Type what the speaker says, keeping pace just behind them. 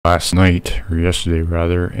last night, or yesterday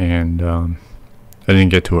rather, and I didn't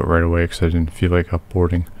get to it right away because I didn't feel like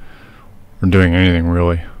uploading or doing anything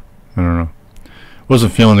really. I don't know.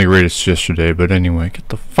 Wasn't feeling the greatest yesterday, but anyway, get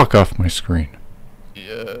the fuck off my screen.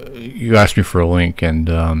 You asked me for a link,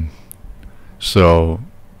 and so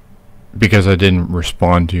because I didn't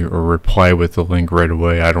respond to you or reply with the link right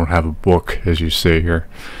away, I don't have a book, as you say here.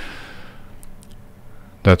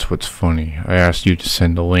 That's what's funny. I asked you to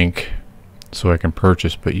send a link so I can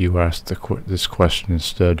purchase, but you asked this question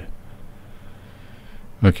instead.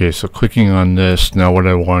 Okay, so clicking on this, now what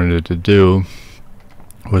I wanted to do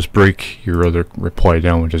was break your other reply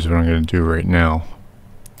down, which is what I'm going to do right now.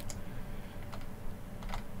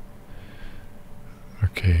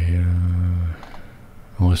 Okay,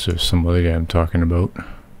 unless there's some other guy I'm talking about.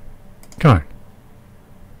 Come on.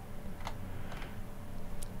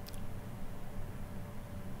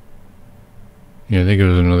 Yeah, I think it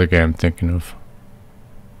was another guy I'm thinking of.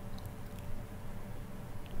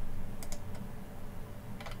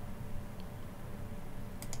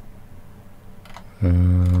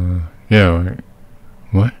 Yeah,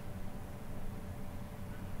 what?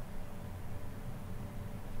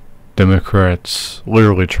 Democrats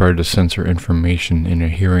literally tried to censor information in a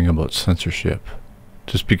hearing about censorship.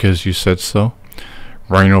 Just because you said so?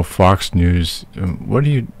 Rhino Fox News, what?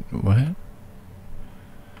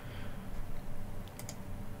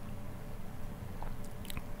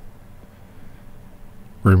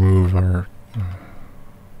 Remove our...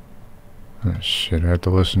 oh shit, I have to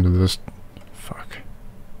listen to this. Fuck.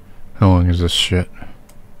 How long is this shit?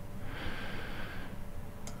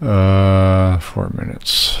 4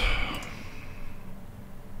 minutes.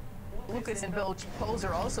 Lucas and Bill polls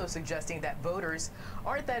are also suggesting that voters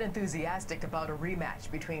aren't that enthusiastic about a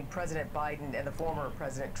rematch between President Biden and the former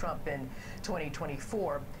President Trump in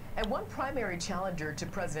 2024. And one primary challenger to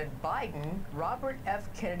President Biden, Robert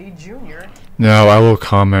F. Kennedy Jr. Now, I will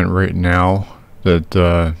comment right now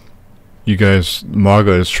that you guys,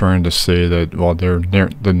 MAGA is trying to say that, well,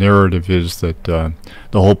 the narrative is that the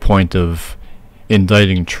whole point of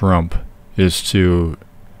indicting Trump is to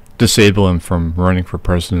disable him from running for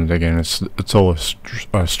president again. It's all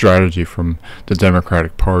a strategy from the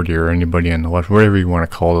Democratic Party or anybody on the left, whatever you want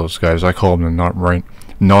to call those guys. I call them the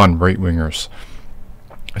non-right-wingers.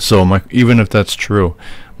 So even if that's true,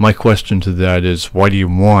 my question to that is, why do you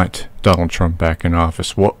want Donald Trump back in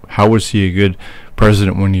office? How was he a good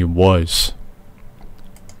president when he was?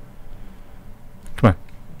 Come on.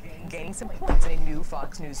 Gaining some points in a new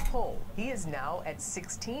Fox News poll. He is now at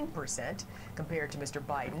 16% compared to Mr.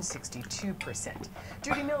 Biden's 62%.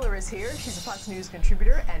 Judy Miller is here. She's a Fox News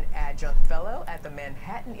contributor and adjunct fellow at the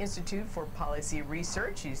Manhattan Institute for Policy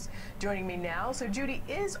Research. She's joining me now. So Judy,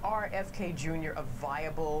 is RFK Jr. a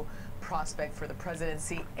viable prospect for the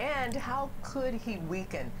presidency, and how could he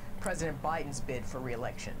weaken President Biden's bid for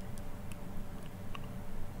re-election?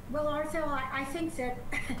 Well, Arthur, I think that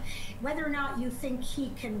whether or not you think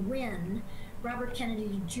he can win, Robert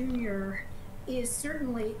Kennedy Jr. is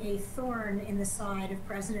certainly a thorn in the side of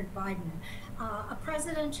President Biden. A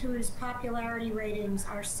president whose popularity ratings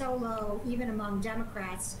are so low, even among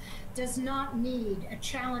Democrats, does not need a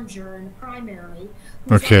challenger in the primary.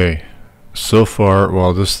 Okay, so far,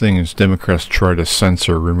 while this thing is Democrats try to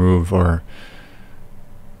censor, remove, or...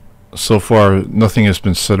 so far, nothing has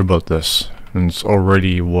been said about this. And it's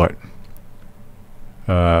already, what,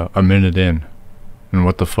 a minute in. And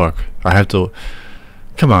what the fuck? I have to...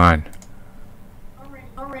 come on.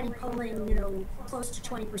 Already polling, close to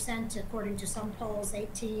 20% according to some polls,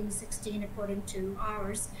 18, 16 according to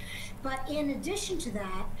ours. But in addition to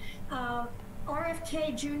that,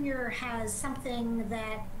 RFK Jr. has something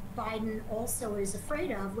that Biden also is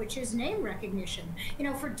afraid of, which is name recognition.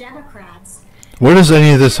 For Democrats... what does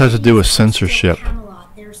any of this have to do with censorship?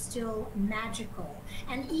 They're still magical.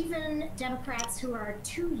 And even Democrats who are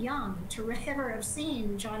too young to ever have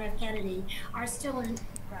seen John F. Kennedy are still in...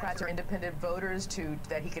 Democrats are independent voters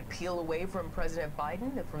that he could peel away from President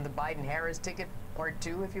Biden, from the Biden-Harris ticket, part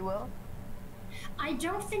 2, if you will? I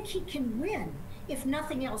don't think he can win if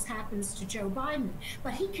nothing else happens to Joe Biden,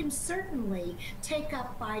 but he can certainly take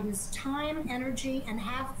up Biden's time, energy, and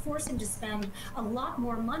force him to spend a lot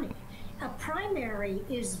more money. A primary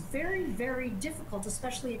is very, very difficult,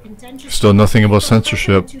 especially a contentious... still nothing about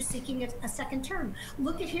censorship. ...who's seeking a second term.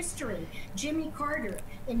 Look at history. Jimmy Carter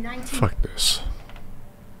in 19... Fuck this.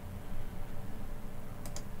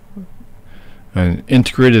 An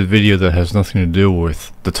integrated video that has nothing to do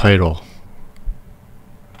with the title.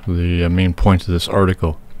 The main point of this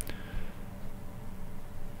article.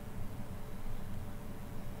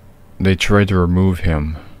 They tried to remove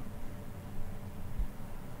him.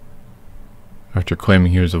 after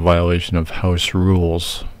claiming he was a violation of House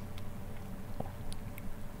rules.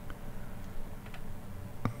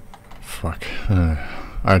 Fuck.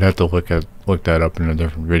 I'd have to look that up in a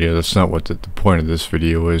different video. That's not what the point of this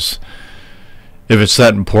video is. If it's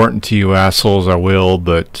that important to you assholes, I will,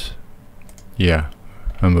 but yeah,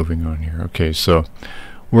 I'm moving on here. Okay, so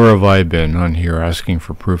where have I been on here asking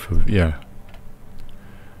for proof of, yeah.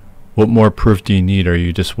 What more proof do you need? Are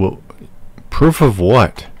you just, what, proof of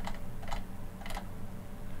what?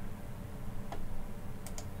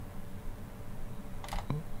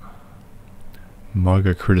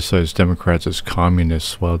 MAGA criticized Democrats as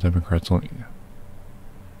communists while Democrats only...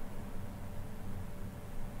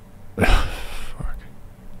 Fuck.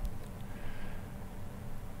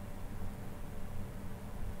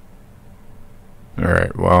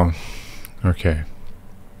 Alright, well, okay.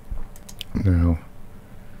 Now,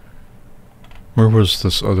 where was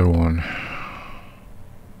this other one?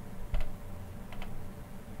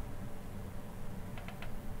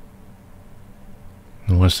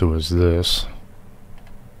 Unless it was this.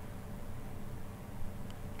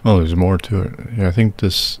 Oh, there's more to it. Yeah, I think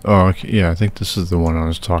this... Oh, okay, yeah, I think this is the one I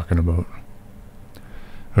was talking about.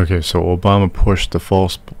 Okay, so Obama pushed the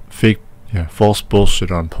false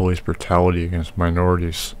bullshit on police brutality against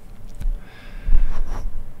minorities.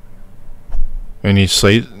 Any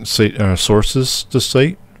sources to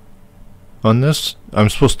cite on this? I'm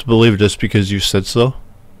supposed to believe it just because you said so?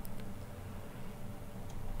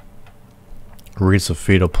 Rates of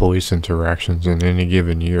fatal police interactions in any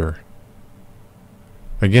given year.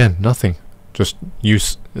 Again, nothing. Just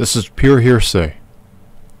use. This is pure hearsay.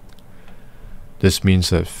 This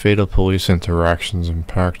means that fatal police interactions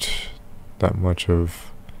impact that much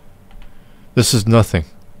of... This is nothing.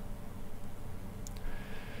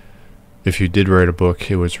 If you did write a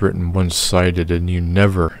book, it was written one-sided and you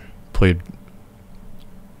never played...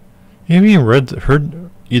 You haven't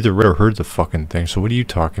even either read or heard the fucking thing, so what are you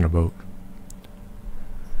talking about?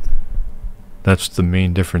 That's the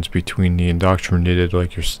main difference between the indoctrinated,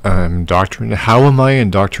 like you're indoctrinated. How am I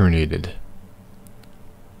indoctrinated?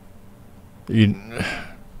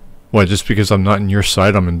 What, just because I'm not in your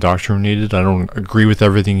side, I'm indoctrinated? I don't agree with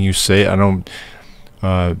everything you say. I don't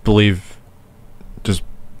believe just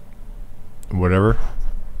whatever.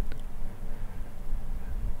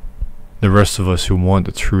 The rest of us who want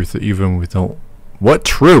the truth, even we don't. What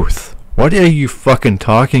truth? What are you fucking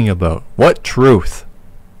talking about? What truth?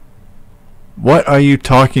 What are you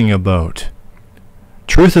talking about?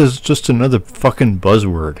 Truth is just another fucking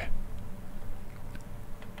buzzword.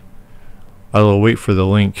 I will wait for the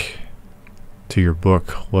link to your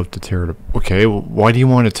book. Love to tear it apart. Okay, well, why do you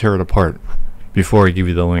want to tear it apart before I give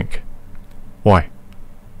you the link? Why?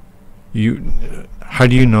 How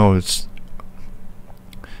do you know it's...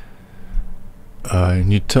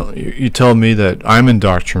 and you tell me that I'm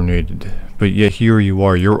indoctrinated, but yet here you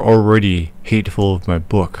are. You're already hateful of my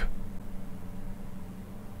book.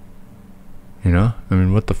 You know? I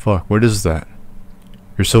mean, what the fuck? What is that?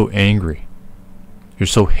 You're so angry. You're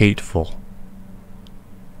so hateful.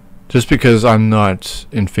 Just because I'm not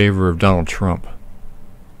in favor of Donald Trump.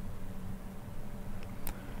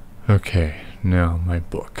 Okay, now my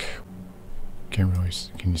book. Can't really...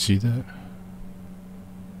 Can you see that?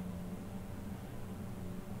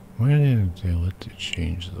 Why didn't they let you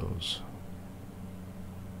change those?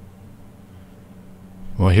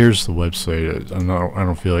 Well, here's the website. I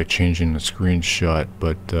don't feel like changing the screenshot,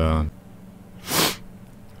 but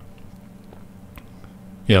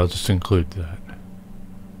yeah, I'll just include that.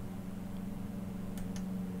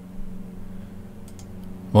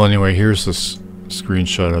 Well, anyway, here's this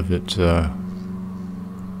screenshot of it.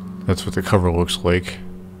 That's what the cover looks like.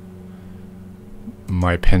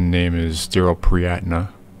 My pen name is Daryl Priatna.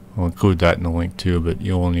 I'll include that in the link too, but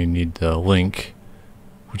you'll only need the link,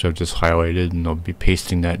 which I've just highlighted, and I'll be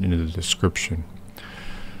pasting that into the description.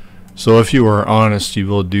 So if you are honest, you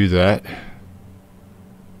will do that.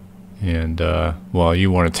 And, well,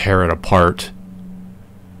 you want to tear it apart.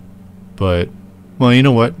 But, well, you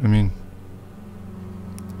know what? I mean,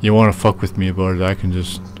 you want to fuck with me about it, I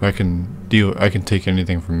can take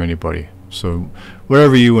anything from anybody. So,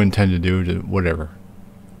 whatever you intend to do, whatever.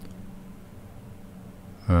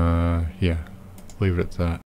 Yeah, leave it at that.